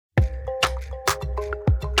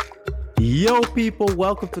Yo people,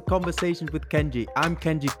 welcome to Conversations with Kenji. I'm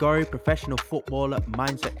Kenji Gori, professional footballer,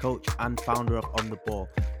 mindset coach and founder of On The Ball.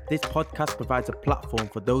 This podcast provides a platform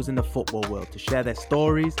for those in the football world to share their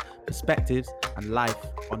stories, perspectives and life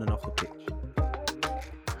on and off the pitch.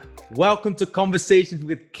 Welcome to Conversations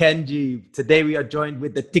with Kenji. Today we are joined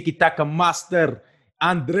with the Tiki Taka master,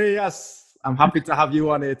 Andreas. I'm happy to have you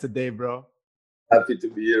on here today, bro. Happy to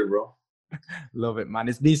be here, bro. Love it, man.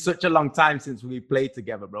 It's been such a long time since we played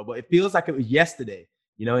together, bro. But it feels like it was yesterday,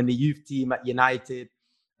 in the youth team at United.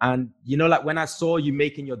 And, like when I saw you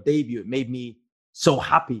making your debut, it made me so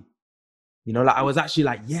happy. I was actually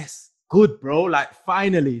like, yes, good, bro. Like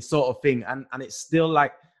finally sort of thing. And it's still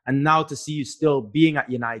like, and now to see you still being at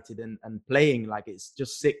United and playing, like it's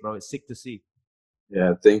just sick, bro. It's sick to see.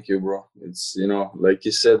 Yeah, thank you, bro. It's, like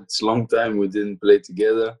you said, it's a long time we didn't play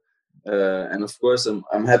together. And of course,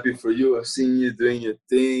 I'm happy for you. I've seen you doing your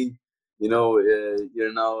thing.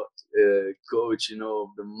 You're now coach. Of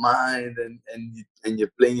the mind, and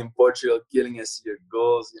you're playing in Portugal, killing us your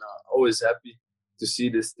goals. Always happy to see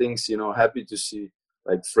these things. Happy to see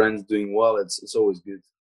like friends doing well. It's always good.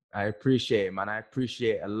 I appreciate it, man. I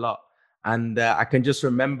appreciate it a lot. And I can just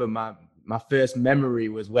remember my first memory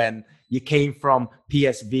was when you came from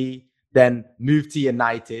PSV, then moved to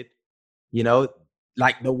United.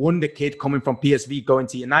 Like the wonder kid coming from PSV going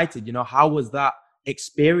to United, how was that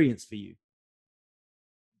experience for you?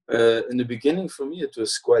 In the beginning, for me, it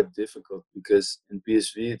was quite difficult because in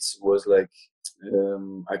PSV it was like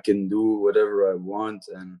I can do whatever I want,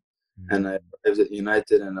 and I arrived at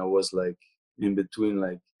United, and I was like in between.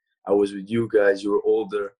 Like I was with you guys, you were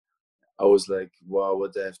older. I was like, wow,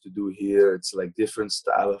 what do I have to do here? It's like different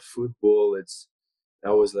style of football.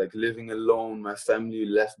 I was like living alone. My family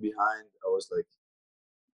left behind. I was like,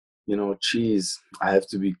 geez, I have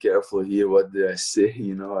to be careful here. What do I say?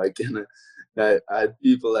 I had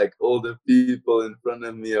people like older people in front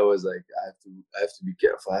of me. I was like, I have to be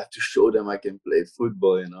careful. I have to show them I can play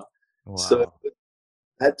football. Wow. So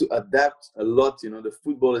I had to adapt a lot. The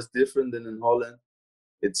football is different than in Holland.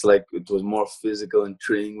 It's like it was more physical and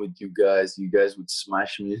training with you guys. You guys would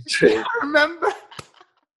smash me in training. I remember.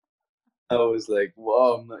 I was like,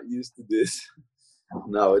 wow, I'm not used to this.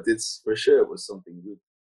 No, it's for sure it was something good.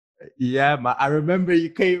 Yeah, man. I remember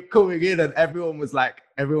you coming in and everyone was like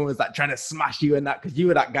trying to smash you and that because you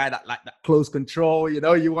were that guy that like that close control. You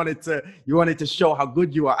wanted to show how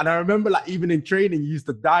good you are. And I remember like even in training, you used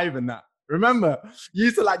to dive and that. Remember, you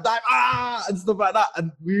used to like dive and stuff like that.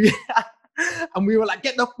 And we were like,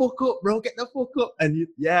 get the fuck up, bro, get the fuck up. And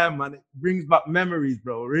yeah, man, it brings back memories,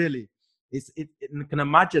 bro. Really, I can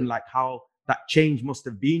imagine like how that change must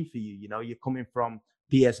have been for you. You're coming from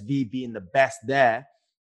PSV being the best there.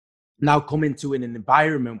 Now coming to an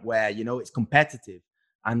environment where, it's competitive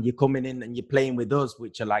and you're coming in and you're playing with us,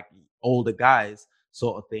 which are like older guys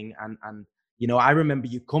sort of thing. And I remember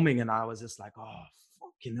you coming and I was just like, oh,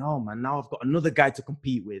 fucking hell, man. Now I've got another guy to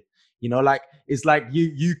compete with, like, it's like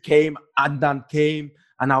you came, Adnan came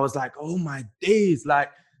and I was like, oh my days, like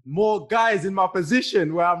more guys in my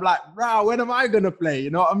position where I'm like, wow, when am I going to play? You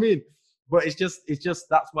know what I mean? But it's just,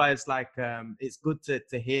 that's why it's like, it's good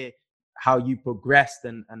to hear how you progressed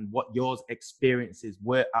and what your experiences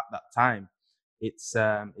were at that time. It's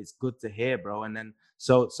good to hear, bro. And then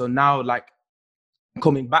so now like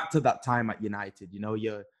coming back to that time at United,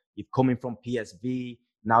 you're coming from PSV,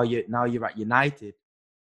 now you're at United.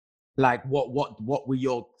 Like what were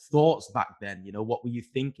your thoughts back then? What were you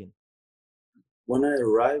thinking? When I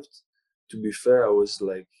arrived, to be fair, I was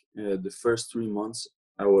like the first 3 months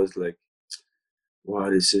I was like,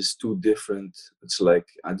 wow, this is too different. It's like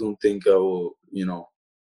I don't think I will,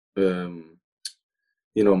 I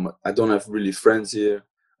don't have really friends here.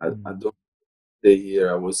 I don't stay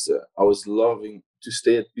here. I was loving to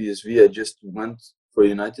stay at PSV. I just went for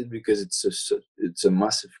United because it's a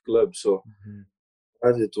massive club. So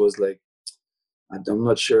it was like I'm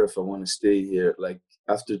not sure if I want to stay here. Like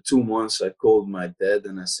after 2 months, I called my dad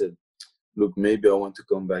and I said, look, maybe I want to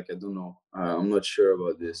come back. I don't know. I'm not sure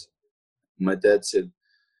about this. My dad said,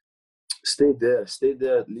 stay there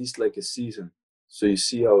at least like a season, so you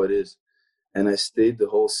see how it is. And I stayed the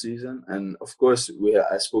whole season. And of course,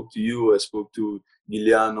 I spoke to you, I spoke to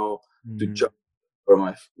Giuliano, to John, or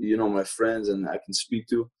my friends, and I can speak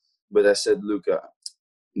to. But I said, look,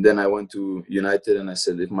 then I went to United, and I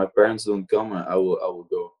said, if my parents don't come, I will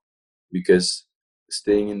go, because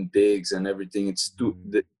staying in digs and everything,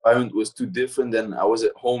 the environment was too different. Then I was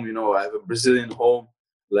at home, I have a Brazilian home,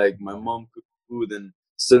 like my mom cooked food, and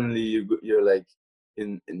suddenly you're like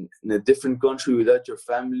in a different country without your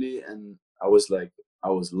family, and I was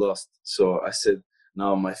lost. So I said,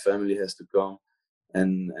 now my family has to come.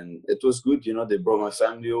 and it was good. You know, they brought my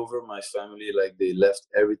family over. My family, like, they left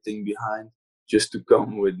everything behind just to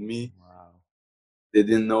come with me. Wow. They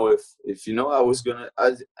didn't know if you know I was gonna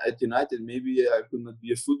at United, maybe I could not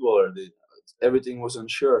be a footballer. Everything was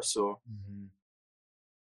unsure. So, Mhm.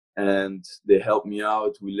 and they helped me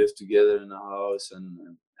out. We lived together in a house,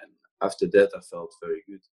 and after that, I felt very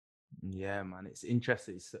good. Yeah, man, it's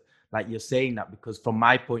interesting. It's, like you're saying that because from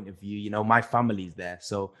my point of view, you know, my family's there,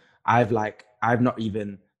 so I've not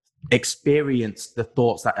even experienced the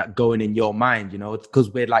thoughts that are going in your mind. You know, because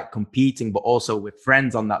we're like competing, but also we're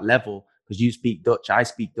friends on that level. Because you speak Dutch, I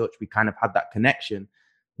speak Dutch. We kind of had that connection.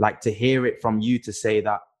 Like to hear it from you to say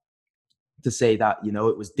that you know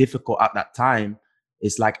it was difficult at that time.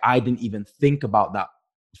 It's like I didn't even think about that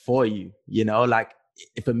for you. You know, like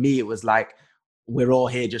for me, it was like we're all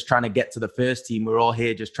here just trying to get to the first team. We're all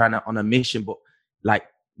here just trying to on a mission, but like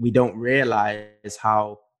we don't realize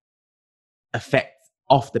how effect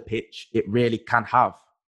off the pitch it really can have.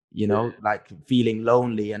 You Yeah, know, like feeling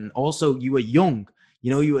lonely, and also you were young. You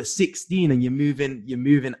know, you were 16 and you're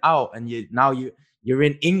moving out, and you're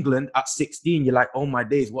in England at 16. You're like, oh my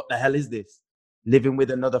days, what the hell is this? Living with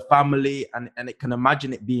another family, and it can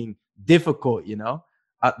imagine it being difficult, you know,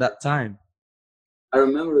 at yeah. that time. I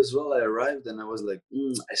remember as well. I arrived and I was like,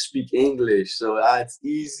 I speak English, so it's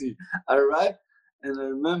easy. I arrived and I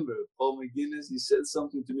remember Paul McGuinness. He said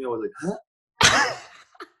something to me. I was like, huh?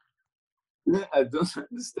 I don't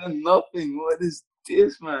understand nothing. What is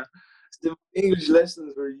this, man? The English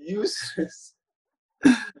lessons were useless.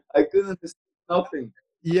 I couldn't understand nothing.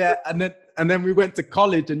 Yeah, and then we went to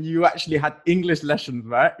college, and you actually had English lessons,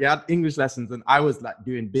 right? You had English lessons, and I was like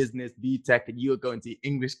doing business, BTech, and you were going to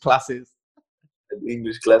English classes. I had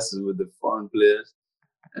English classes with the foreign players.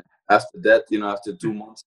 After that, after 2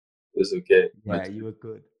 months, it was okay. Yeah, you were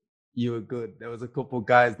good. You were good. There was a couple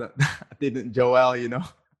guys that didn't Joel, you know,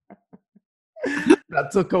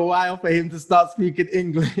 that took a while for him to start speaking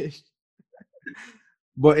English.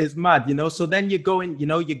 But it's mad, you know. So then you're going, you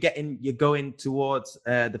know, you're going towards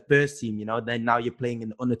the first team, you know. Then now you're playing in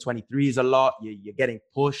the under 23s a lot. You're getting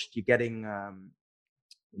pushed. You're getting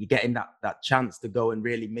that chance to go and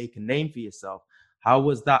really make a name for yourself. How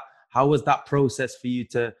was that? How was that process for you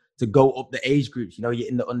to go up the age groups? You know, you're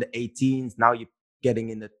in the under 18s now. You're getting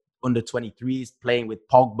in the under 23s, playing with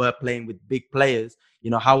Pogba, playing with big players.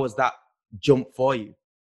 You know, how was that jump for you?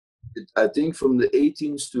 I think from the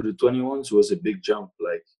 18s to the 21s was a big jump.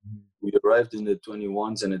 Like, we arrived in the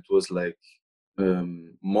 21s and it was like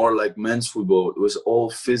more like men's football. It was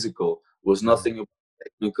all physical. It was Yeah. nothing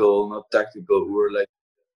technical, not tactical. We were like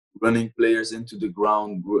running players into the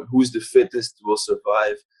ground. Who's the fittest will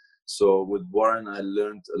survive. So with Warren, I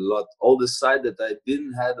learned a lot. All the side that I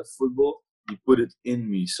didn't have of football, he put it in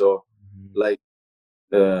me. So, Mhm. like,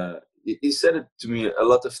 he said it to me a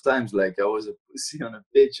lot of times, like I was a pussy on a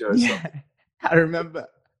pitch or Yeah, something. I remember.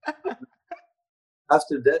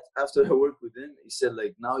 After that, after I worked with him, he said,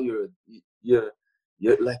 like, now you're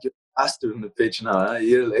like you're faster on the pitch now. Huh?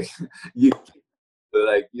 You're like you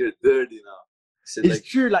like you're dirty now. He said, It's like,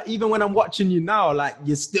 true. Like even when I'm watching you now, like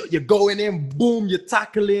you're going in, boom, you're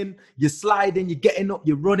tackling, you're sliding, you're getting up,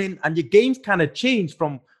 you're running, and your game's kind of changed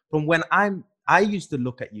from when I used to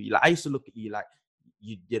look at you. Like I used to look at you like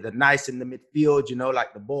you're the nice in the midfield, you know,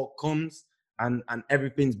 like the ball comes and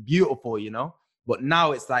everything's beautiful, you know. But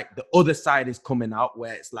now it's like the other side is coming out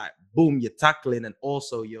where it's like boom, you're tackling and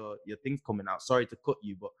also your things coming out. Sorry to cut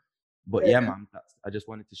you, but yeah, yeah, yeah. man, I just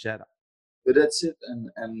wanted to share that. But that's it.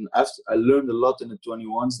 And after I learned a lot in the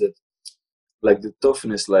 21s, that like the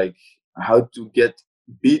toughness, like how to get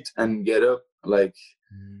beat and get up. Like,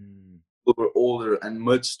 Mm. people were older and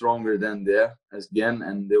much stronger than there as again,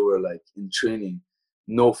 and they were like in training,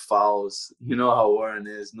 no fouls. You know how Warren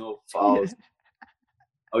is, no Yeah. fouls.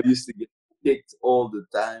 I used to get kicked all the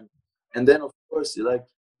time, and then of course, like,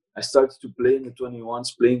 I started to play in the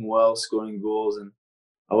 21s, playing well, scoring goals, and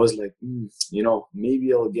I was like,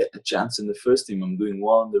 maybe I'll get a chance in the first team. I'm doing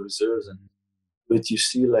well in the reserves, and but you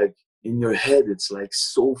see, like, in your head, it's like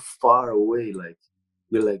so far away. Like,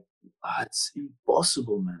 you're like, it's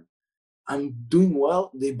impossible, man. I'm doing well,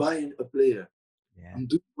 they buy a player. Yeah. I'm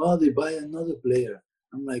doing well, they buy another player.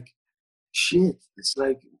 I'm like, shit. It's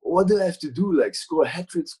like, what do I have to do? Like, score hat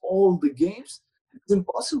tricks all the games? It's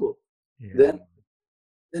impossible. Yeah. Then,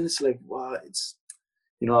 then it's like, wow.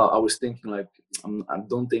 I was thinking, like, I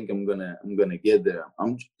don't think I'm gonna get there.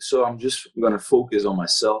 I'm just gonna focus on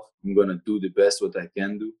myself. I'm gonna do the best what I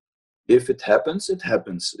can do. If it happens, it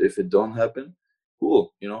happens. If it don't happen,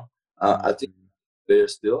 cool. I think Mhm. player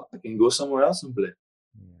still. I can go somewhere else and play.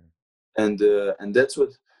 Yeah. And that's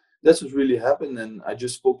what really happened. And I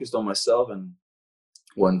just focused on myself, and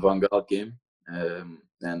when Van Gaal came,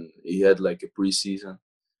 and he had like a preseason,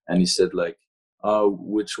 and he said like,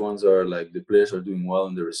 which ones are like the players are doing well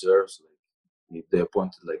in the reserves. Like they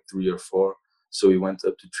appointed like 3 or 4, so he went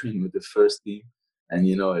up to train with the first team, and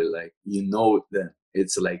like then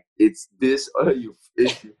it's like it's this or you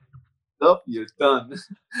if you stop, you're done.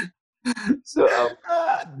 So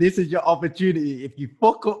This is your opportunity. If you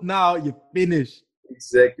fuck up now, you're finished.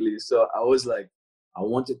 exactly. So I was like, I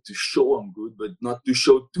wanted to show I'm good, but not to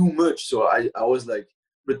show too much. So I was like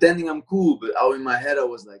pretending I'm cool, but out in my head I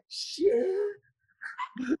was like, shit.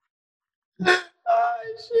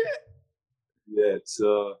 Oh shit. Yeah.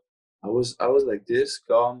 So I was like this,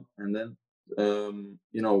 calm, and then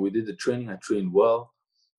we did the training. I trained well,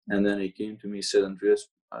 and then he came to me, said, Andreas,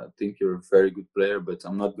 I think you're a very good player, but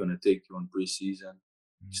I'm not gonna take you on preseason.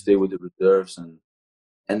 Stay with the reserves,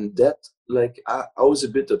 and that like I was a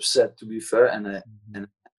bit upset, to be fair, and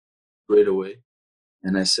straight away.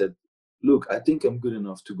 And I said, look, I think I'm good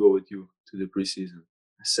enough to go with you to the preseason.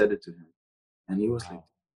 I said it to him. And he was like, Wow.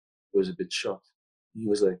 he was a bit shocked. He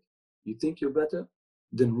was like, you think you're better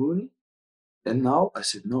than Rooney? And now I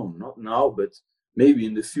said, no, not now, but maybe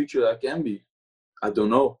in the future I can be. I don't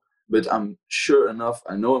know. But I'm sure enough.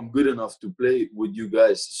 I know I'm good enough to play with you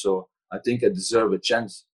guys. So I think I deserve a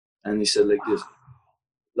chance. And he said like this,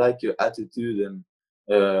 like your attitude and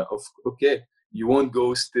okay, you won't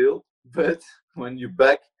go still, but when you're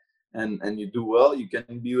back and you do well, you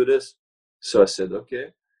can be with us. So I said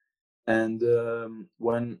okay. And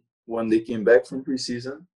when they came back from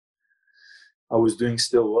preseason, I was doing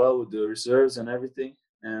still well with the reserves and everything.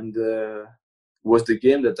 And was the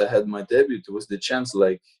game that I had my debut. It was the chance.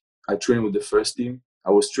 Like I trained with the first team.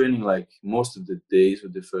 I was training like most of the days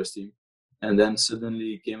with the first team, and then suddenly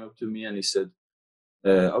he came up to me and he said,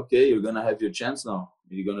 okay, you're gonna have your chance now.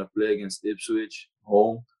 You're gonna play against Ipswich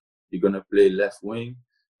home. You're gonna play left wing,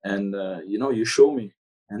 and you show me.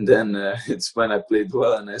 And then it's when I played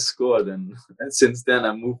well and I scored, and since then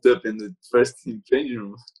I moved up in the first team training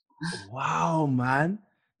room. Wow, man.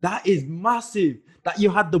 That is massive. That you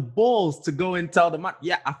had the balls to go and tell the man,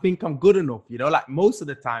 yeah, I think I'm good enough. Like most of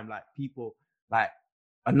the time, like people like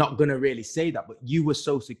are not gonna really say that, but you were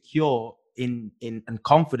so secure in and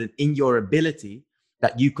confident in your ability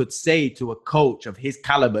that you could say to a coach of his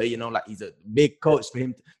caliber, like he's a big coach for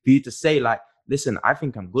you to say, like, listen, I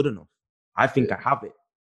think I'm good enough. I think Yeah, I have it.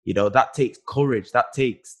 That takes courage, that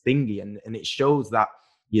takes thingy, and it shows that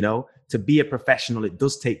to be a professional, it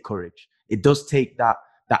does take courage. It does take that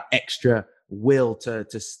extra will to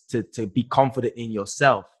be confident in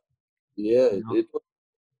yourself. yeah. You know?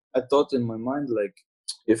 I thought in my mind like,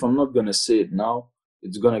 if I'm not gonna say it now,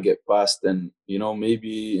 it's gonna get past, and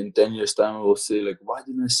maybe in 10 years' time I will say like, why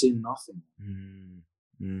didn't I say nothing? Mm,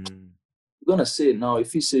 mm, Gonna say it now.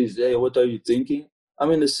 If he says, "Hey, what are you thinking?"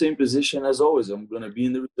 I'm in the same position as always. I'm gonna be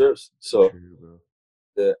in the reserves. So, true,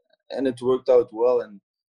 bro. uh, and it worked out well. And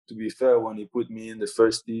to be fair, when he put me in the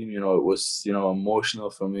first team, it was emotional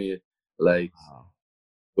for me. Like Wow.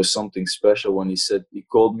 it was something special when he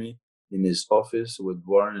called me in his office with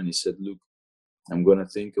Warren, and he said, "Look, I'm gonna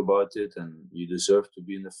think about it, and you deserve to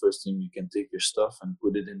be in the first team. You can take your stuff and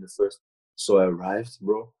put it in the first." So I arrived,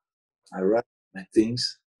 bro. I wrapped my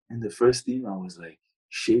things in the first team. I was like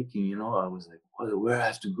shaking. I was like, where I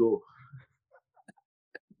have to go?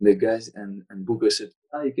 The guys and Booker said,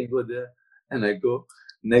 you can go there. And I go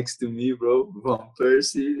next to me, bro, Van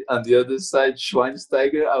Persie. On the other side,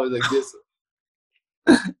 Schweinsteiger. I was like this.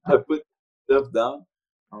 I put stuff down.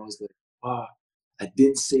 I was like, wow. I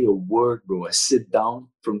didn't say a word, bro. I sit down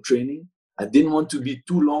from training. I didn't want to be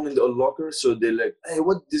too long in the locker. So they're like, hey,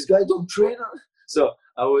 what? This guy don't train? So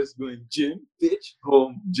I was going gym, pitch,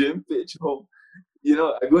 home, gym, pitch, home.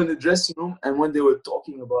 I go in the dressing room, and when they were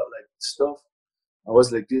talking about like stuff, I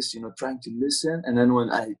was like this, trying to listen. And then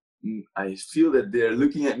when I feel that they're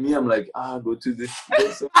looking at me, I'm like, go to this,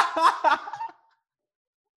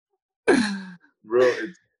 bro.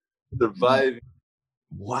 It's surviving.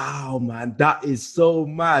 Wow, man, that is so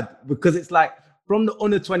mad because it's like from the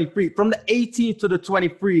under 23, from the 18 to the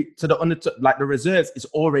 23 to the like the reserves is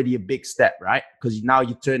already a big step, right? Because now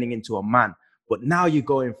you're turning into a man. But now you're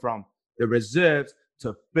going from the reserves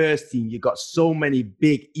to first team. You got so many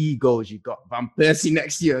big egos. You got Van Persie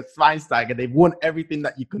next year, Schweinsteiger. They've won everything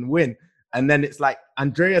that you can win. And then it's like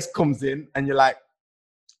Andreas comes in and you're like,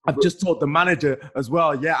 I've Bro, just told the manager as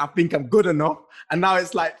well, yeah, I think I'm good enough. And now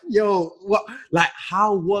it's like, yo, what? Like,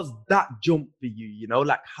 how was that jump for you?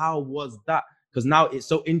 Like, how was that? Because now it's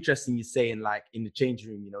so interesting you're saying, like, in the changing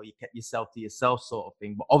room, you kept yourself to yourself, sort of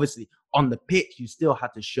thing. But obviously, on the pitch, you still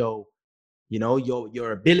had to show, you know,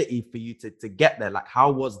 your ability for you to get there. Like,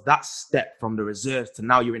 how was that step from the reserves to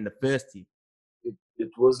now you're in the first team?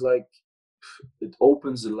 It was like, it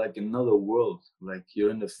opens like another world. Like you're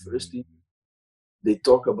in the first team, they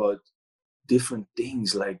talk about different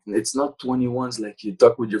things. Like it's not 21s like you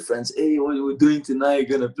talk with your friends. Hey, what are we doing tonight?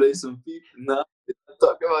 You're gonna play some FIFA? Now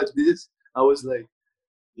talk about this. I was like,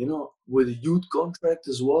 you know, with a youth contract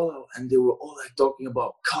as well, and they were all like talking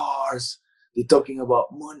about cars. They're talking about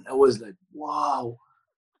money. I was like, wow.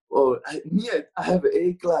 Oh, I have an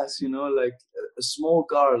A class, you know, like a small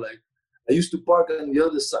car. Like I used to park on the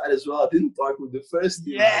other side as well. I didn't park with the first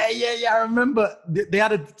team. Yeah. I remember they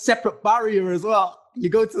had a separate barrier as well. You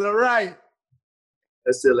go to the right.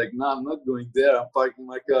 I said like, no, I'm not going there. I'm parking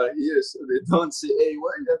my car here, so they don't say, hey,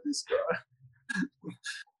 why you got this car?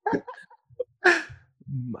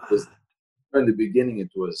 Because in the beginning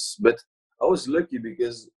it was, but I was lucky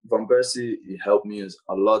because Van Persie, he helped me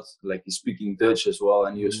a lot. Like he's speaking Dutch as well,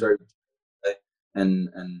 and he was very, and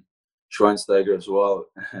Schweinsteiger as well.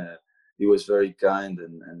 He was very kind,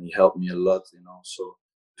 and he helped me a lot, you know. So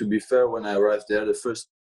to be fair, when I arrived there, the first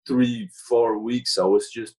 3-4 weeks I was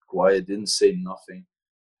just quiet, didn't say nothing,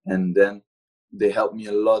 and then they helped me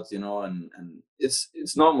a lot, you know. And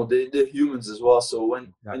it's normal. They're humans as well. So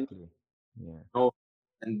when you know,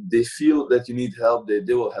 and they feel that you need help,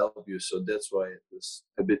 they will help you. So that's why it was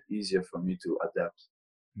a bit easier for me to adapt.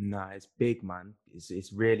 Nah, it's big, man.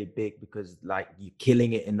 It's really big because like you're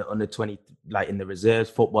killing it in the under 20, like in the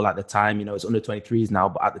reserves football at the time. You know, it's under 23s now,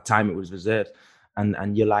 but at the time it was reserves.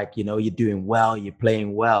 And you're like, you know, you're doing well, you're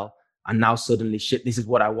playing well, and now suddenly, shit, this is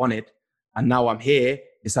what I wanted, and now I'm here.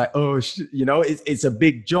 It's like, oh, you know, it's a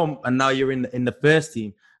big jump, and now you're in the first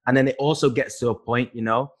team, and then it also gets to a point, you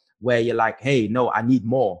know, where you're like, hey, no, I need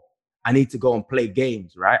more. I need to go and play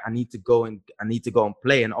games, right? I need to go and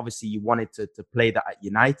play. And obviously you wanted to play that at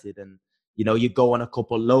United, and you know, you go on a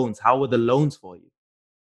couple loans. How were the loans for you?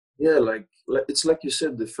 Yeah, like it's like you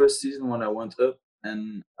said, the first season when I went up,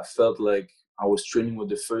 and I felt like I was training with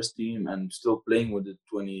the first team and still playing with the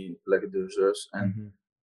 20, like the reserves, and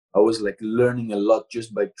I was like learning a lot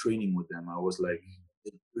just by training with them. I was like,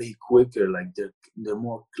 they play quicker, like they're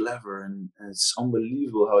more clever, and it's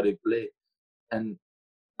unbelievable how they play. And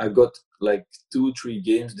I got like 2-3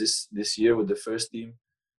 games this year with the first team,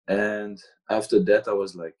 and after that I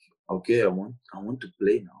was like, okay, I want to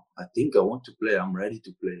play now. I think I want to play. I'm ready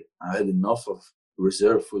to play. I had enough of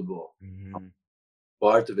reserve football. I'm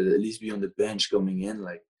part of it, at least be on the bench coming in,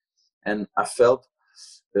 like. And I felt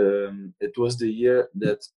it was the year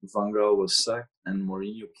that Van Gaal was sacked and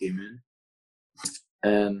Mourinho came in.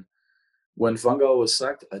 And when Van Gaal was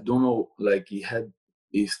sacked, I don't know, like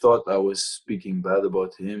he thought I was speaking bad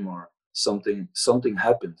about him or something. Something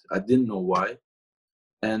happened. I didn't know why.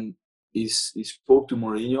 And he spoke to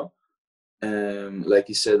Mourinho, and like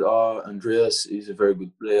he said, "Oh, Andreas is a very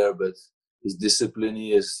good player, but his discipline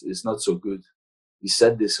is not so good." He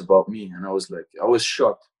said this about me, and I was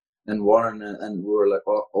shocked. And Warren and we were like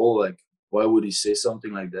all like, "Why would he say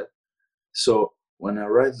something like that?" So when I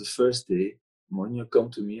arrived the first day, Mourinho come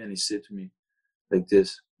to me and he said to me like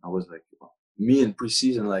this. I was like, well, me in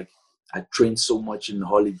preseason, like I trained so much in the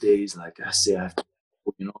holidays, like I say I have to,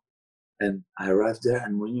 you know. And I arrived there,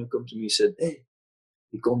 and Mourinho come to me, and said, "Hey,"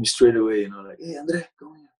 he called me straight away, you know, like, "Hey, Andre,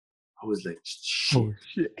 come here." I was like, "Shit, Oh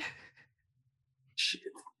shit.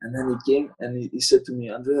 shit." And then he came and he said to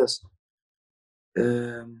me, "Andreas,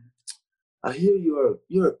 um, I hear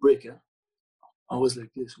you're a prick, huh?" I was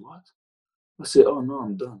like, "This what?" I said, "Oh no,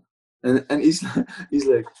 I'm done." And he's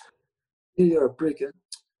like, "Hey, you're a prick, huh?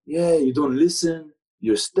 Yeah, you don't listen.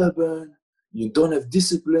 You're stubborn. You don't have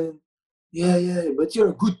discipline. Yeah, but you're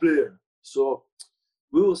a good player. So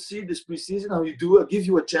we will see this preseason how you do. I'll give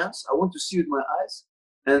you a chance. I want to see with my eyes.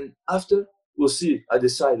 And after, we'll see. I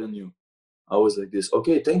decide on you." I was like this.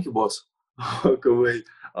 "Okay, thank you, boss." Walk away.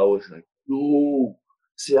 I was like, no.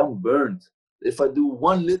 See, I'm burned. If I do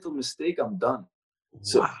one little mistake, I'm done.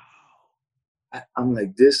 So Wow. I'm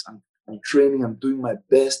like this. I'm training. I'm doing my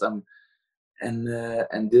best.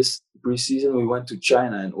 And this preseason we went to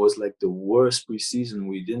China, and it was like the worst preseason.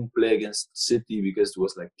 We didn't play against City because it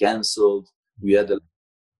was like cancelled. We had the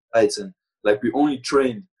lights, and like we only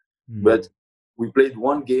trained, but we played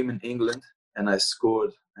one game in England, and I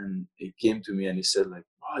scored. And he came to me and he said like,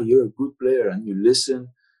 "Wow, you're a good player and you listen.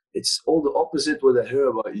 It's all the opposite what I hear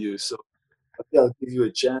about you. So okay, I'll give you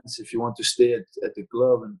a chance if you want to stay at the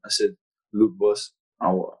club." And I said, "Look, boss,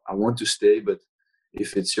 I want to stay, but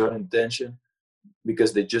if it's your intention,"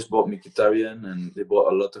 because they just bought Mkhitaryan and they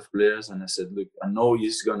bought a lot of players. And I said, "Look, I know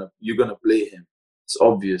you're gonna play him. It's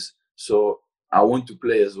obvious. So I want to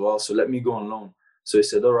play as well. So let me go on loan." So he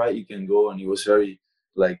said, all right, you can go. And he was very,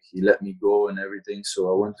 like, he let me go and everything. So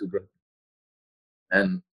I went to go.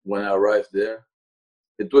 And when I arrived there,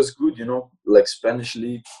 it was good, like Spanish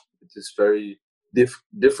league. It is very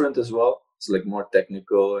different as well. It's like more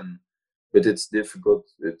technical, but it's difficult.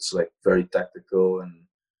 It's like very tactical,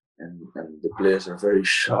 and the players are very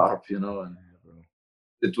sharp, and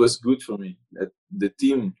it was good for me. The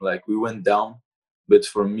team, like, we went down, but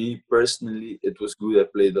for me personally, it was good. I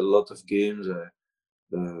played a lot of games,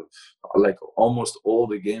 like almost all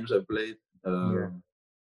the games I played,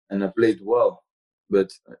 and I played well. But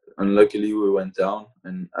unluckily, we went down,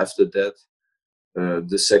 and after that,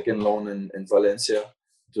 the second loan in Valencia,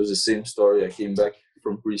 it was the same story. I came back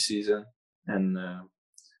from preseason, and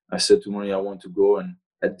I said to Mourinho, I want to go. And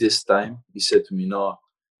at this time, he said to me, no,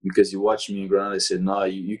 because he watched me in Granada. He said, no,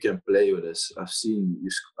 you can play with us. I've seen you.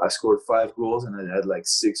 I scored 5 goals and I had like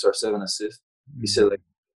 6 or 7 assists. He said, like,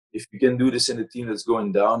 if you can do this in a team that's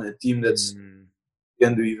going down, a team that's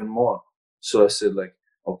can do even more. So I said, like,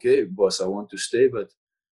 okay, boss, I want to stay, but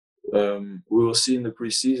we will see in the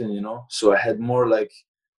preseason, So I had more, like,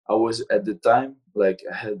 I was at the time, like,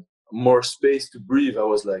 I had more space to breathe. I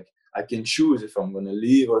was like, I can choose if I'm gonna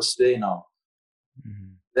leave or stay now.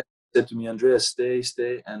 Then he said to me, Andreas, stay,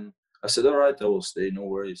 and I said, all right, I will stay, no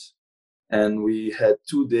worries. And we had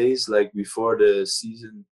 2 days, like, before the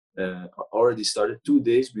season already started, 2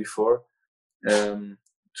 days before,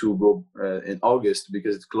 to go in August,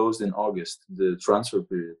 because it closed in August, the transfer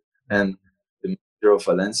period. And the manager of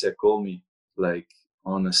Valencia called me, like,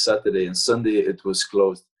 on a Saturday, and Sunday it was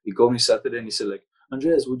closed. He called me Saturday and he said, like,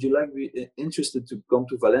 Andreas, would you like be interested to come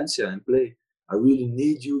to Valencia and play? I really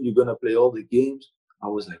need you. You're gonna play all the games. I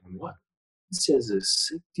was like, what? Valencia is a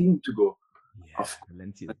sick team to go. Yeah,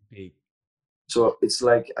 Valencia is big. So it's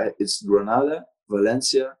like it's Granada,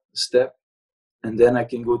 Valencia, step, and then I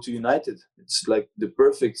can go to United. It's like the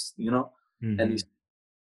perfect, And he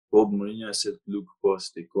called Mourinho. I said, look, boss,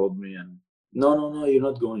 they called me, and no, you're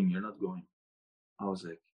not going. I was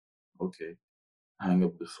like, okay. I hung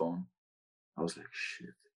up the phone. I was like,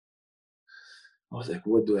 shit. I was like,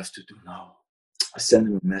 what do I have to do now? I sent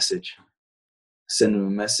him a message.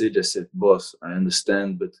 I said, boss, I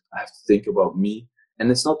understand, but I have to think about me.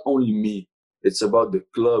 And it's not only me, it's about the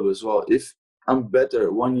club as well. If I'm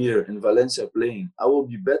better 1 year in Valencia playing, I will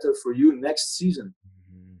be better for you next season.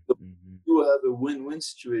 So you will have a win-win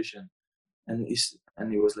situation. And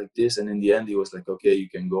he was like this. And in the end, he was like, okay, you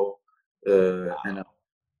can go. And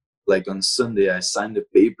like on Sunday, I signed the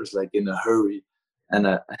papers like in a hurry. And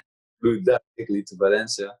I flew directly to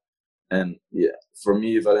Valencia. And yeah, for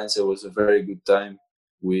me, Valencia was a very good time.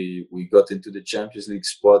 We got into the Champions League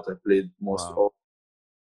spot. I played most all.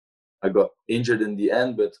 I got injured in the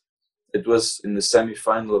end, but it was in the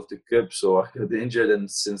semi-final of the cup, so I got injured, and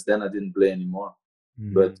since then I didn't play anymore.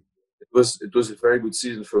 But it was a very good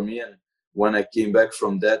season for me. And when I came back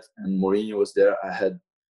from that, and Mourinho was there,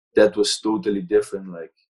 that was totally different.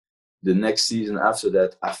 Like the next season after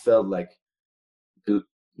that, I felt like,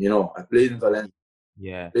 I played in Valencia.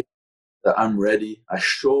 Yeah. That I'm ready. I've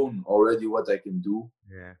shown already what I can do.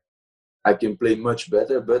 Yeah. I can play much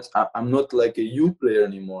better, but I'm not like a youth player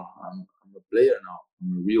anymore. I'm a player now.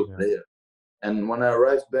 I'm a real player. And when I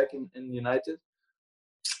arrived back in United,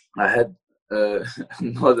 I had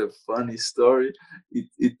another funny story.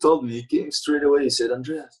 He told me, he came straight away. He said,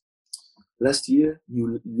 Andreas, last year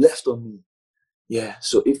you left on me. Yeah,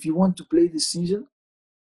 so if you want to play this season,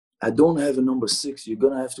 I don't have a number 6. You're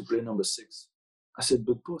going to have to play number 6. I said,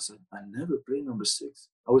 but boss, I never played number 6.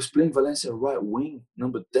 I was playing Valencia right wing,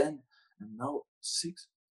 number 10, and now 6.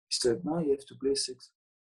 He said, now you have to play 6.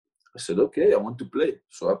 I said, okay, I want to play.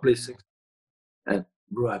 So I played 6. And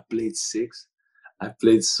bro, I played 6. I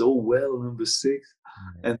played so well, number 6.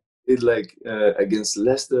 And it like against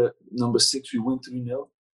Leicester, number 6, we won 3-0.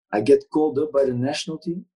 I get called up by the national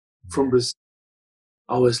team from Brazil.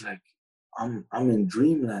 I was like, I'm in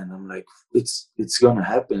dreamland. I'm like, it's gonna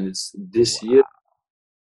happen. It's this year.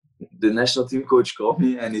 The national team coach called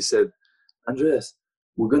me and he said, Andreas,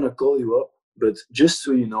 we're gonna call you up, but just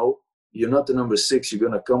so you know, you're not the number 6. You're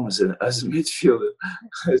gonna come as a midfielder.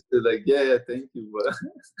 I said, like, yeah, thank you.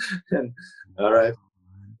 And all right,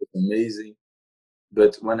 amazing.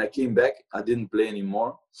 But when I came back, I didn't play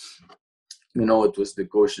anymore. It was the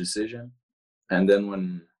coach decision. And then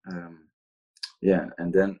when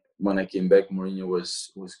when I came back, Mourinho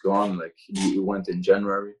was gone. Like he went in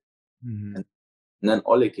January, and then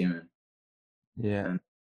Ole came in. Yeah.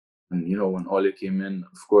 And when Ole came in,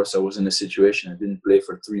 of course, I was in a situation I didn't play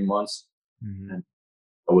for 3 months, and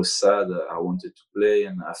I was sad. I wanted to play,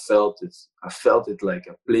 and I felt it. Like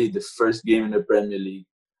I played the first game in the Premier League.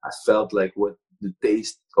 I felt like what the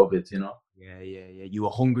taste of it, you know. Yeah. You were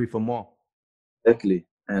hungry for more. Exactly.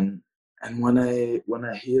 And when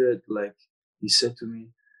I hear it, like he said to me,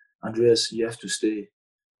 Andreas, you have to stay.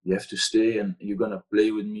 You have to stay, and you're gonna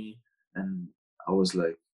play with me. And I was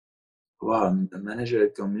like, wow, a manager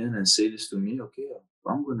come in and say this to me. Okay,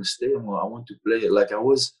 I'm gonna stay. I want to play. Like I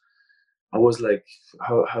was like,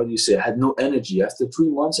 how do you say? I had no energy. After 3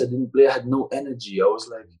 months, I didn't play. I had no energy. I was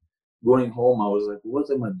like going home. I was like, what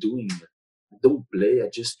am I doing here? I don't play. I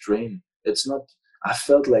just train. It's not. I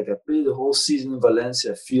felt like I played the whole season in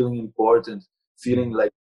Valencia, feeling important, feeling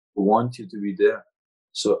like I want you to be there.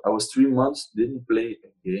 So I was 3 months, didn't play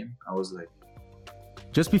a game. I was like,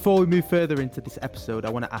 Just before we move further into this episode, I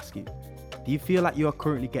want to ask you, do you feel like you are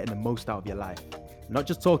currently getting the most out of your life? Not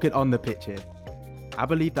just talking on the pitch here. I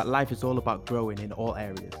believe that life is all about growing in all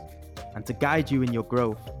areas. And to guide you in your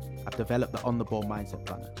growth, I've developed the On The Ball Mindset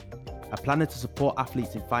Planner. A planner to support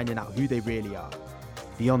athletes in finding out who they really are,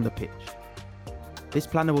 beyond the pitch. This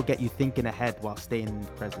planner will get you thinking ahead while staying in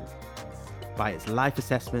the present, by its life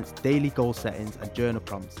assessments, daily goal settings, and journal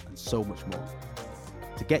prompts, and so much more.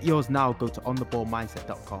 To get yours now, go to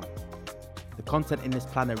ontheballmindset.com. The content in this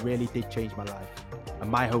planner really did change my life, and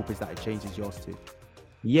my hope is that it changes yours too.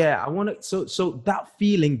 Yeah, I want to. So that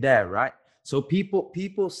feeling there, right? So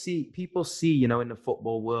people see, you know, in the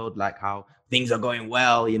football world, like how things are going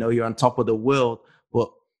well. You know, you're on top of the world,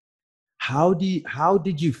 but how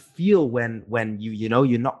did you feel when you know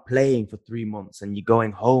you're not playing for 3 months and you're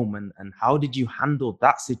going home, and how did you handle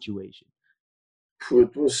that situation?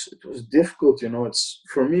 it was difficult, you know. It's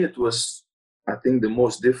for me, it was, I think, the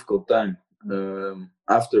most difficult time,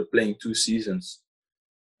 after playing 2 seasons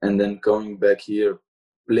and then coming back here,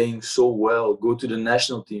 playing so well, go to the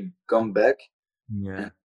national team, come back, Yeah.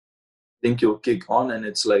 and think you'll kick on, and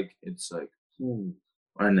it's like, ooh,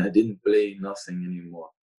 and I didn't play nothing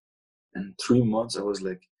anymore. And 3 months, I was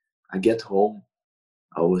like, I get home,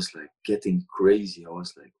 I was like getting crazy. I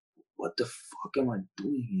was like, what the fuck am I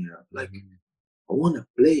doing here? Like, Mhm. I want to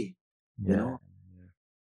play, you Yeah. know.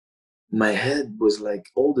 My head was like,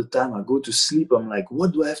 all the time I go to sleep, I'm like,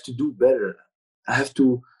 what do I have to do better? I have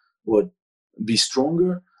to, what, be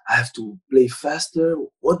stronger? I have to play faster?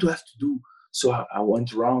 What do I have to do? So I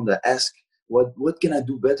went around, I asked, what can I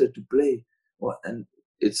do better to play? What, and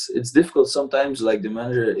it's difficult sometimes, like the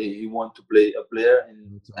manager, he want to play a player,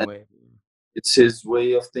 and it's his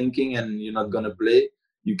way of thinking, and you're not gonna play.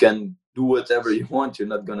 You can do whatever you want, you're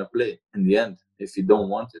not gonna play in the end if you don't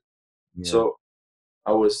want it. Yeah. So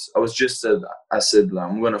I was just said, I said, like,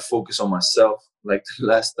 I'm gonna focus on myself. Like the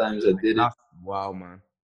last times I did it, Wow, man.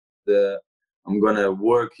 I'm gonna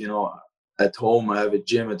work. You know, at home I have a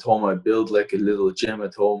gym at home. I built like a little gym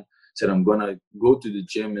at home. Said I'm gonna go to the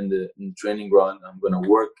gym in the training ground. I'm gonna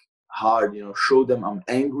work hard. You know, show them I'm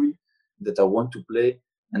angry that I want to play,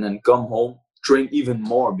 and then come home, train even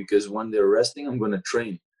more, because when they're resting, I'm gonna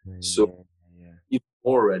train. So Yeah. even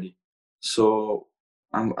more ready. So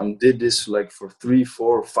I'm did this like for 3,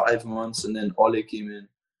 4, 5 months, and then Ole came in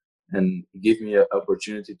and gave me an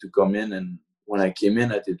opportunity to come in. And when I came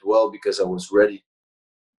in, I did well because I was ready.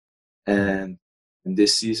 And in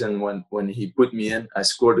this season, when he put me in, I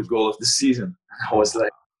scored the goal of the season. I was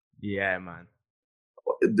like, Yeah, man.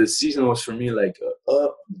 the season was for me like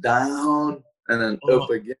up, down, and then Oh, up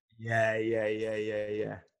again. yeah.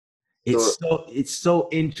 So It's so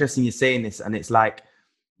interesting you're saying this, and it's like,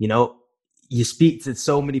 you know, you speak to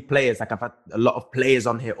so many players. Like I've had a lot of players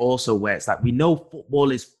on here also, where it's like we know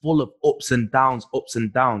football is full of ups and downs,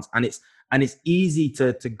 and it's easy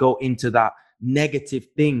to go into that negative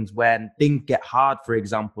things when things get hard, for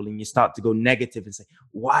example, and you start to go negative and say,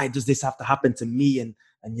 why does this have to happen to me? And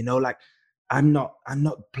you know, like I'm not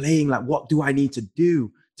playing. Like, what do I need to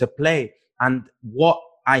do to play? And what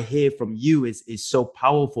I hear from you is so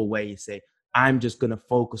powerful, where you say, I'm just gonna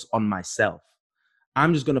focus on myself.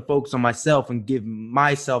 I'm just gonna focus on myself and give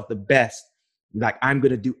myself the best. Like, I'm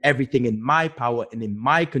gonna do everything in my power and in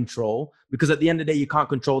my control, because at the end of the day, you can't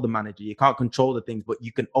control the manager, you can't control the things, but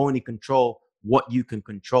you can only control what you can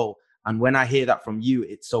control. And when I hear that from you,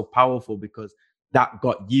 it's so powerful, because that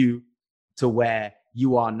got you to where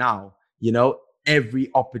you are now. You know, every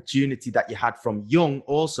opportunity that you had from young,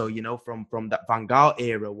 also, you know, from that Van Gaal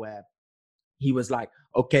era, where he was like,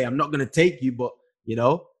 okay, I'm not going to take you, but you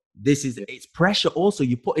know, this is, yeah, it's pressure. Also,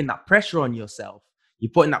 you put in that pressure on yourself. You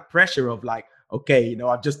put in that pressure of like, okay, you know,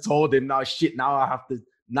 I've just told him, now shit, now I have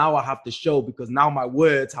to show, because now my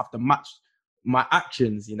words have to match my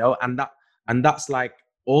actions, you know. And that's like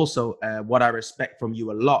also what I respect from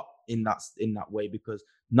you a lot in that way, because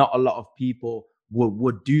not a lot of people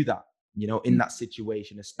would do that, you know, in that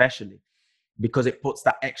situation, especially. because it puts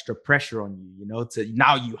that extra pressure on you, you know, to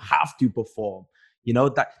now you have to perform, you know.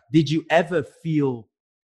 That, did you ever feel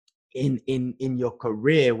in your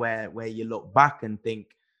career where you look back and think,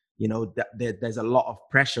 you know, that there's a lot of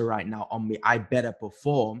pressure right now on me, I better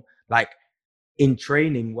perform, like in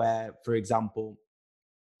training, where, for example,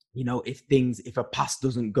 you know, if a pass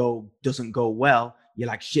doesn't go well, you're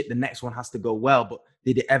like, shit, the next one has to go well. But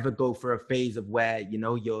did it ever go for a phase of where, you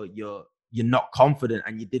know, you're not confident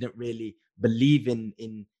and you didn't really believe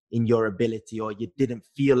in your ability, or you didn't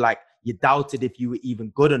feel like, you doubted if you were even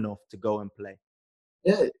good enough to go and play?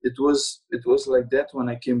 Yeah, it was like that when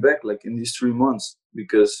I came back, like in these 3 months,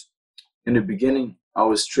 because in the beginning I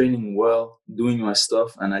was training well, doing my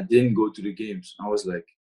stuff, and I didn't go to the games. I was like,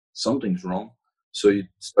 something's wrong. So you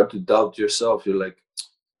start to doubt yourself. You're like,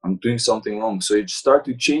 I'm doing something wrong. So you start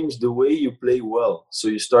to change the way you play well. So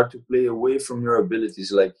you start to play away from your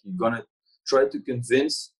abilities. Like, you're gonna try to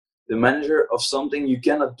convince the manager of something you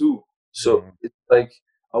cannot do. So it's like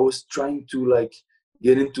I was trying to like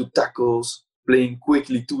get into tackles, playing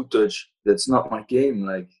quickly two touch. That's not my game.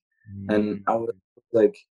 Like, and I was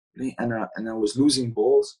like, and I was losing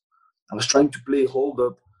balls. I was trying to play hold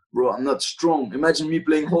up, bro. I'm not strong. Imagine me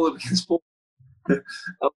playing hold up against Paul. I,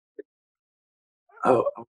 I,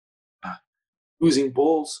 I, losing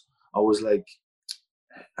balls. I was like,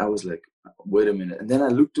 I was like, wait a minute. And then I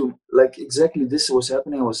looked to, like, exactly this was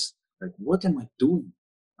happening. I was like, what am I doing?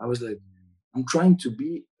 I was like, I'm trying to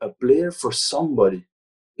be a player for somebody.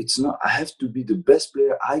 It's not, I have to be the best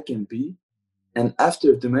player I can be. And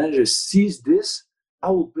after the manager sees this, I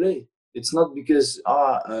will play. It's not because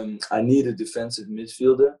I need a defensive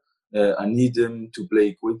midfielder. I need him to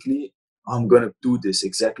play quickly. I'm gonna do this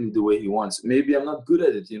exactly the way he wants. Maybe I'm not good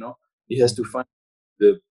at it. You know, he has to find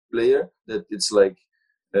the player that it's like,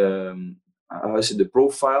 how I say, the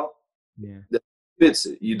profile that fits.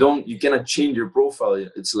 You cannot change your profile.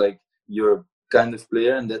 It's like you're a kind of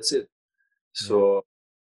player, and that's it. So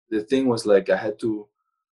the thing was like, I had to,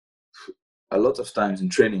 a lot of times in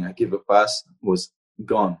training, I give a pass, was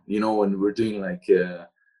gone. You know, when we're doing like,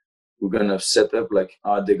 we're gonna set up like,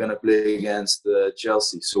 they're gonna play against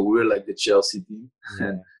Chelsea. So we're like the Chelsea team,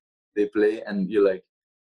 and they play, and you're like,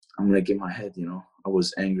 I'm like in my head, you know, I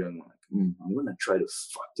was angry. I'm like, I'm gonna try to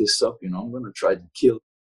fuck this up. You know, I'm gonna try to kill.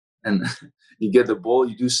 And you get the ball,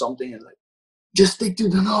 you do something, and like, just stick to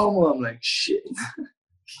the normal. I'm like, shit.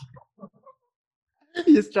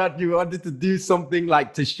 You wanted to do something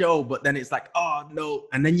like to show, but then it's like, oh no.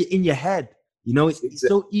 And then you're in your head, you know, it's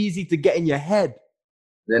so easy to get in your head.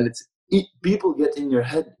 Then people get in your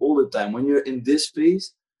head all the time. When you're in this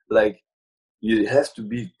phase, like, you have to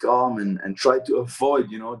be calm and try to avoid,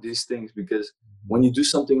 you know, these things, because when you do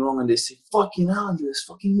something wrong and they say, fucking hell, just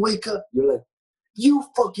fucking wake up. You're like, you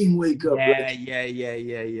fucking wake up. Like,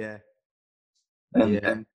 Yeah.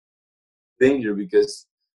 and danger, because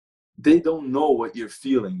they don't know what you're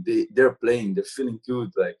feeling. They're playing, they're feeling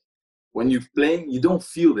good. Like, when you're playing, you don't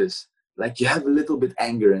feel this. Like, you have a little bit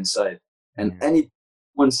anger inside, and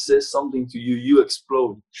anyone says something to you, you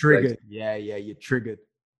explode. Triggered. Like, You're triggered.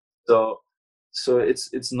 So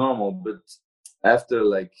it's normal. But after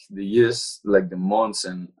like the years, like the months,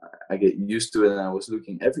 and I get used to it, and I was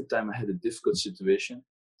looking, every time I had a difficult situation,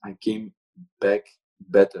 I came back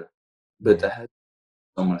better. But I had to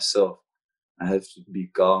know myself. I have to be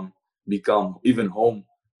calm, even home,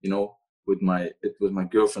 you know, it was my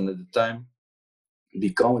girlfriend at the time. Be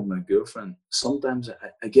calm with my girlfriend. Sometimes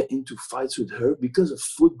I get into fights with her because of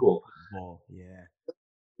football.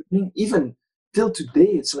 Even till today,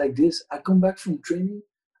 it's like this. I come back from training,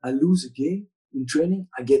 I lose a game in training,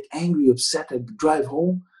 I get angry, upset, I drive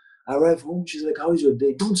home. I arrive home, she's like, how is your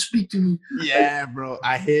day? Don't speak to me. Yeah, bro.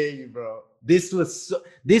 I hear you, bro. This was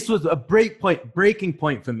a breaking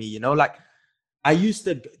point for me, you know, like I used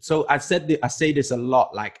to, so I say this a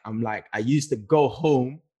lot. Like, I'm like, I used to go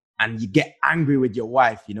home and you get angry with your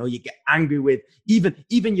wife, you know, you get angry with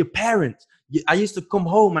even your parents. I used to come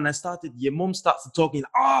home and your mom starts to talking,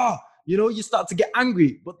 you know, you start to get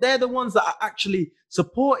angry, but they're the ones that are actually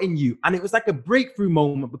supporting you. And it was like a breakthrough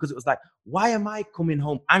moment, because it was like, why am I coming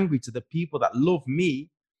home angry to the people that love me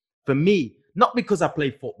for me? Not because I play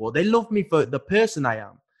football. They love me for the person I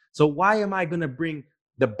am. So why am I going to bring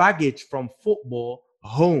the baggage from football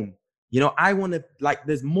home? You know, I want to, like,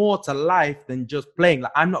 there's more to life than just playing.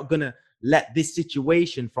 Like, I'm not going to let this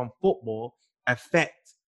situation from football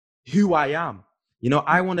affect who I am. You know,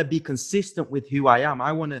 I want to be consistent with who I am.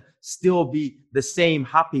 I want to still be the same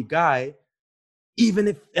happy guy, even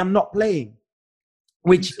if I'm not playing,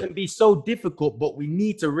 which can be so difficult. But we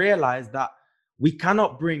need to realize that we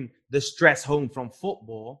cannot bring the stress home from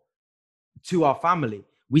football to our family.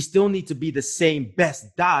 we still need to be the same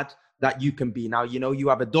best dad that you can be. Now, you know, you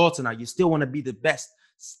have a daughter now, you still want to be the best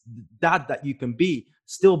dad that you can be,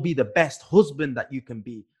 still be the best husband that you can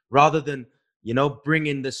be, rather than, you know,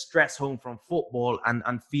 bringing the stress home from football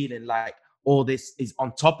and feeling like all this is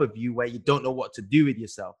on top of you where you don't know what to do with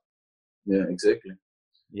yourself. Yeah, exactly.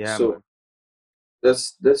 Yeah, So man.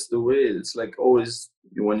 that's the way. It's like always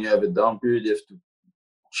when you have a down period, you have to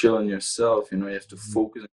chill on yourself. You know, you have to Mhm.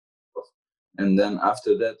 focus on yourself. And then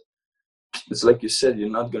after that, it's like you said,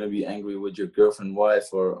 you're not gonna be angry with your girlfriend, wife,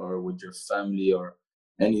 or with your family or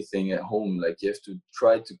anything at home. Like you have to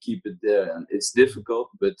try to keep it there, and it's difficult,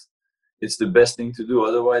 but it's the best thing to do.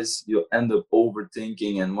 Otherwise, you'll end up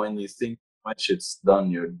overthinking, and when you think too much, it's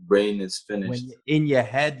done. Your brain is When finished. you're in your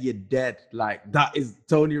head, you're dead. Like that is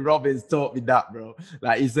Tony Robbins taught me that, bro.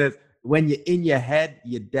 Like he says, when you're in your head,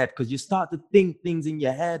 you're dead because you start to think things in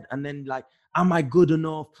your head, and then like, am I good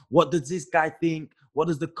enough? What does this guy think? What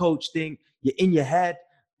does the coach think? You're in your head,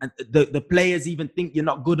 and the players even think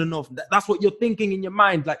you're not good enough. That's what you're thinking in your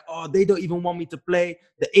mind. Like, oh, they don't even want me to play.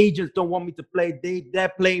 The agents don't want me to play. They're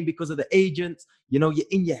playing because of the agents. You know, you're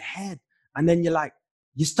in your head, and then you're like,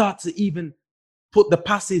 you start to even put the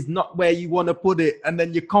passes not where you want to put it, and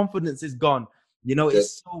then your confidence is gone. You know, Yeah,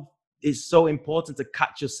 it's so important to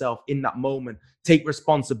catch yourself in that moment, take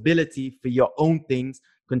responsibility for your own things,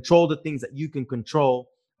 control the things that you can control,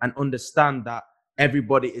 and understand that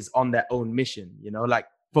everybody is on their own mission. You know, like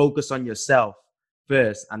focus on yourself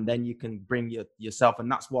first, and then you can bring yourself.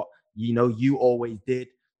 And that's what, you know, you always did.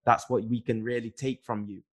 That's what we can really take from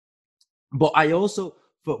you. But I also,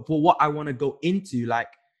 for what I want to go into, like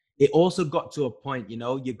it also got to a point, you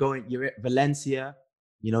know, you're at Valencia,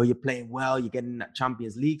 you know, you're playing well, you're getting that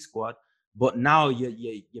Champions League squad, but now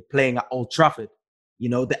you're playing at Old Trafford. You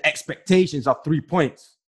know, the expectations are 3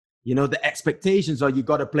 points. You know, the expectations are you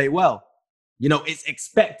got to play well. You know, it's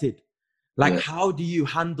expected. Like, yeah. how do you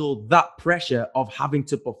handle that pressure of having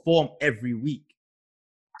to perform every week?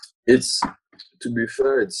 It's to be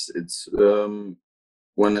fair, it's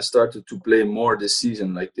when I started to play more this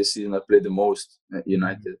season. Like this season, I played the most at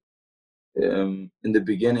United. In the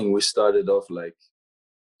beginning, we started off like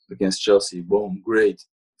against Chelsea. Boom, great,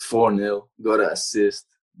 4-0, got an assist.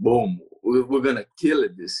 Boom, we're gonna kill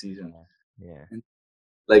it this season. Yeah, yeah, And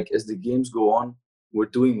like as the games go on, we're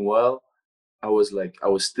doing well. I was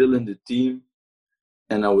still in the team,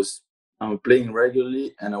 and I'm playing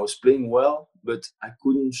regularly, and I was playing well, but I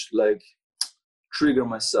couldn't like trigger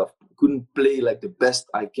myself. Couldn't play like the best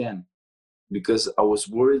I can because I was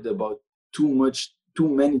worried about too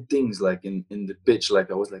many things like in the pitch.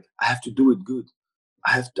 Like I was like, I have to do it good.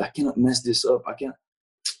 I cannot mess this up. I can't.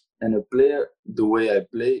 And a player, the way I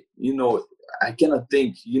play, you know, I cannot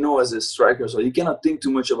think. You know, as a striker, so you cannot think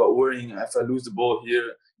too much about worrying. If I lose the ball here,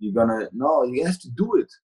 you're gonna no. You have to do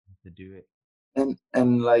it. to do it.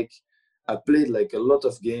 And like I played like a lot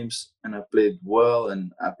of games, and I played well,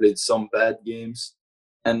 and I played some bad games,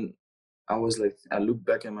 and I was like, I looked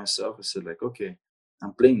back at myself. I said like, okay,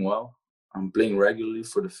 I'm playing well. I'm playing regularly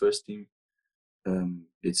for the first team.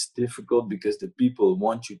 It's difficult because the people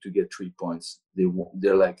want you to get 3 points.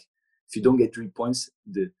 They're like, if you don't get 3 points,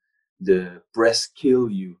 the press kill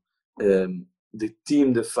you. The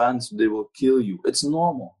team, the fans, they will kill you. It's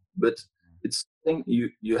normal, but it's thing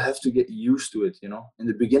you have to get used to it. You know, in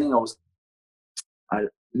the beginning, I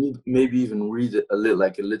need maybe even read a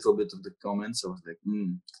little bit of the comments. I was like,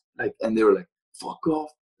 like, and they were like, "Fuck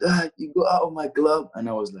off, Dad! You go out of my club." And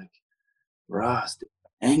I was like, "Ras,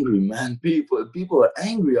 angry man, people are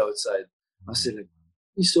angry outside." I Yeah. said like,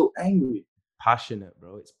 "He's so angry." Passionate,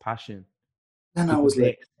 bro. It's passion And I because was they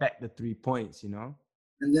like, expect the 3 points, you know?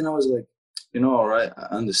 and then I was like, you know, all right, I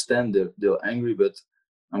understand they're angry, but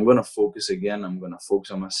I'm gonna focus again. I'm gonna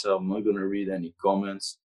focus on myself. I'm not gonna read any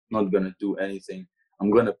comments. Not gonna do anything.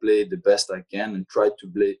 I'm gonna play the best I can and try to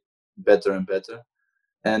play better and better.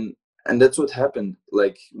 And that's what happened.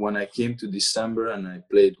 Like when I came to December and I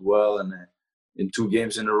played well, and in 2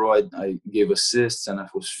 games in a row, I gave assists and I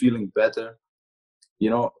was feeling better. You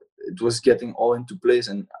know, it was getting all into place,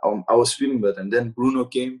 and I was feeling better. And then Bruno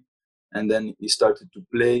came, and then he started to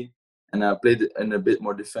play, and I played in a bit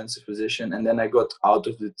more defensive position. And then I got out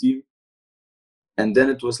of the team, and then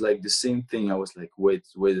it was like the same thing. I was like, wait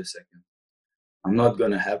a second. I'm not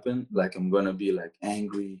gonna happen. Like I'm gonna be like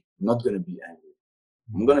angry. I'm not gonna be angry.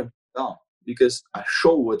 I'm Mm. gonna be down because I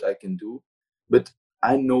show what I can do, but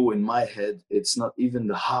I know in my head it's not even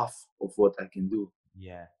the half of what I can do.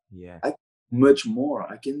 Yeah, yeah, I much more.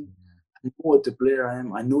 yeah. I know what the player I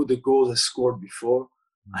am. I know the goals I scored before.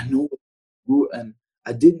 I Mm. know what to do, and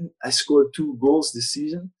I didn't. I scored 2 goals this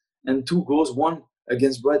season, and 2 goals. One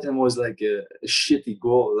against Brighton was like a shitty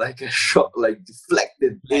goal, like a shot, like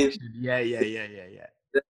deflected in. Reflection. Yeah.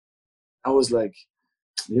 I was like,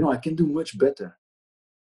 I can do much better.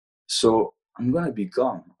 So I'm gonna be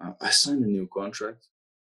calm. I signed a new contract.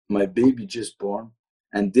 My baby just born,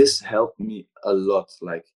 and this helped me a lot.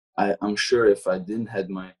 Like I'm sure if I didn't had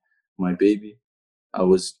my baby, I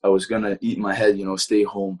was gonna eat my head. Stay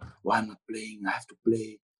home. Why am I playing? I have to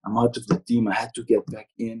play. I'm out of the team. I had to get back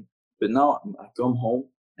in. But now I come home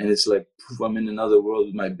and it's like poof, I'm in another world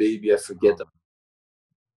with my baby. I forget. Oh,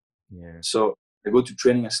 yeah. So I go to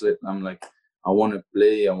training. I'm like, I want to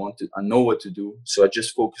play. I know what to do. So I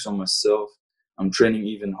just focus on myself. I'm training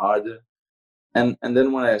even harder. And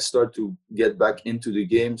then when I start to get back into the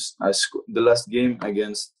games, the last game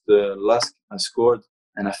against the last I scored,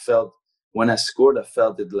 and when I scored, I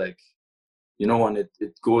felt it like, when it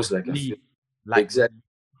goes like I feel Relief. Like exactly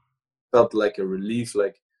felt like a relief.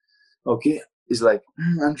 Like, okay, it's like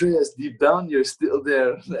Andreas, deep down, you're still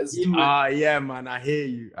there. Let's yeah, do it. yeah, man. I hear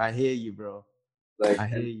you. I hear you, bro. Like, I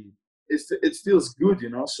hear and you. it feels good.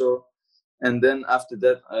 So. And then after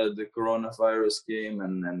that, the coronavirus came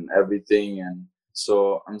and everything, and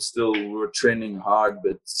so we were training hard,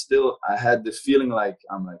 but still I had the feeling like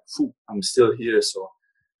Phew, I'm still here, so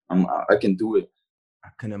I can do it. I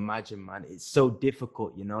can imagine, man. It's so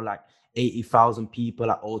difficult, like 80,000 people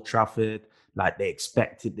at Old Trafford. Like the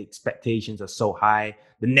expectations are so high.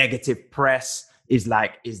 The negative press is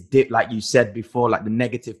like you said before, like the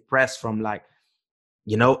negative press from like,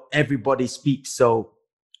 everybody speaks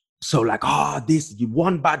so like, this, you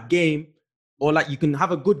one bad game, or like you can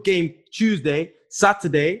have a good game Tuesday,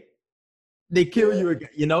 Saturday, they kill Yeah, you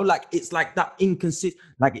again, like it's like that inconsistent,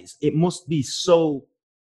 like it must be so,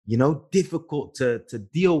 difficult to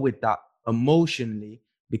deal with that emotionally,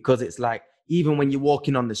 because it's like, even when you're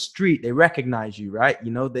walking on the street, they recognize you, right?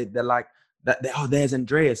 They're like that, oh, there's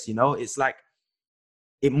Andreas, it's like,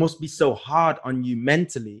 it must be so hard on you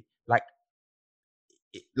mentally.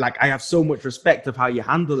 Like I have so much respect of how you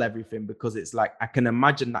handle everything, because it's like, I can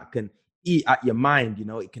imagine that can eat at your mind,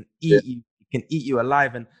 it can yeah, eat you, it can eat you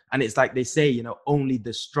alive. And it's like they say, only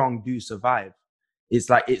the strong do survive. It's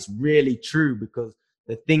like, it's really true, because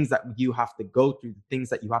the things that you have to go through, the things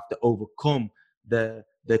that you have to overcome, the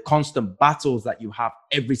constant battles that you have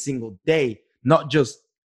every single day, not just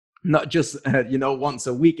once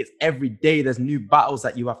a week, it's every day, there's new battles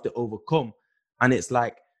that you have to overcome. And it's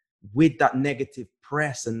like, with that negative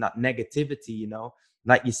press and that negativity,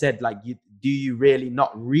 like you said, like, do you really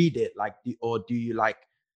not read it, like, or do you like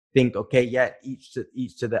think, okay, yeah, each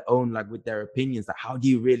to their own, like with their opinions, like how do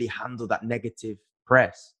you really handle that negative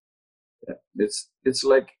press? yeah. It's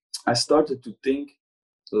like I started to think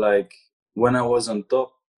like when I was on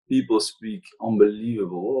top, people speak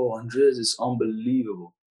unbelievable. Oh, Andreas is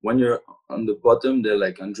unbelievable. When you're on the bottom, they're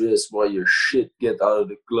like, Andreas, why you're shit? Get out of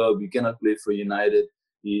the club. You cannot play for United.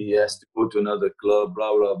 He has to go to another club.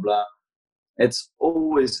 Blah blah blah. It's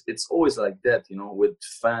always like that, with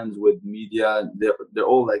fans, with media. They're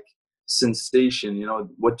all like sensation.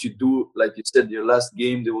 What you do, like you said, your last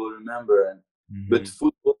game they will remember. But Mm-hmm.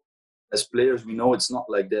 football, as players, we know it's not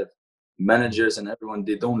like that. Yeah. Managers and everyone,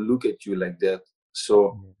 they don't look at you like that. So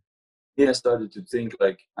Yeah. yeah, I started to think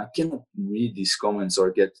like I cannot read these comments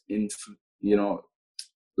or get you know,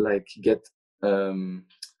 like get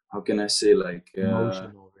how can I say, like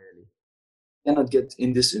Emotional, really. cannot get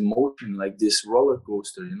in this emotion, like this roller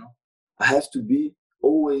coaster. I have to be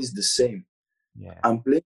always the same. Yeah. I'm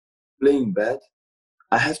playing bad.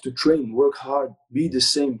 I have to train, work hard, be Yeah. the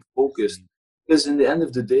same, focused. Same. Because in the end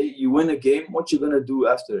of the day, you win a game. What you gonna do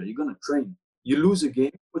after? You're gonna train. You lose a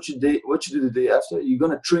game. What you do the day after? You're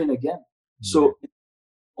gonna train again. Yeah. So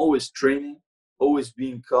always training, always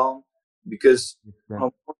being calm, because Different.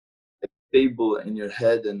 how more stable in your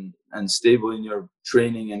head and stable in your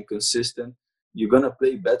training and consistent, you're gonna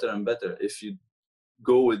play better and better. If you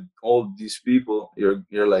go with all these people, you're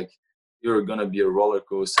gonna be a roller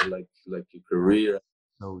coaster, like your career.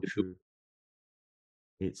 So You do- true.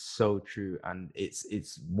 It's so true. And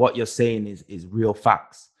it's what you're saying is real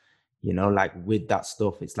facts. Like with that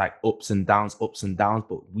stuff, it's like ups and downs,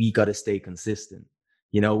 but we gotta stay consistent.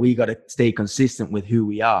 We gotta stay consistent with who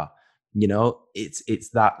we are. It's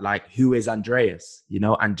that, like, who is Andreas?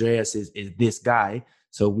 Andreas is this guy.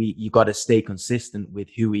 So you gotta stay consistent with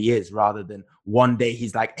who he is, rather than one day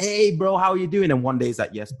he's like, hey bro, how are you doing? And one day he's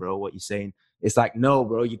like, yes, bro, what you saying? It's like, no,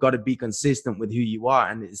 bro, you gotta be consistent with who you are.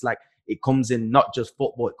 And it's like, it comes in not just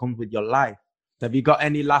football, it comes with your life. Have you got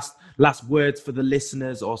any last words for the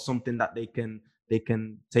listeners, or something that they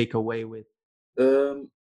can take away with?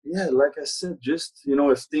 yeah, like I said, just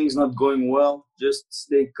if things not going well, just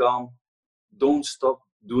stay calm. don't stop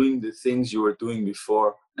doing the things you were doing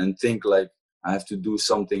before and think like, I have to do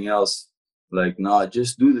something else. Like, nah,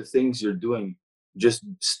 just do the things you're doing. Just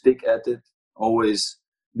stick at it. Always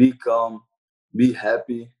be calm, be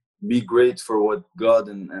happy, be great for what God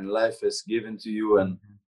and life has given to you, and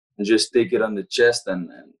just take it on the chest, and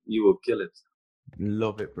you will kill it.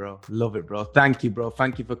 Love it, bro. Love it, bro. Thank you, bro.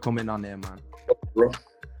 Thank you for coming on here, man. Bro.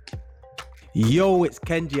 Yo, it's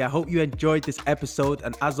Kenji. I hope you enjoyed this episode.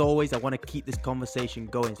 And as always, I want to keep this conversation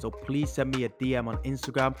going. So please send me a DM on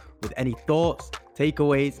Instagram with any thoughts,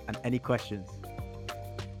 takeaways, and any questions.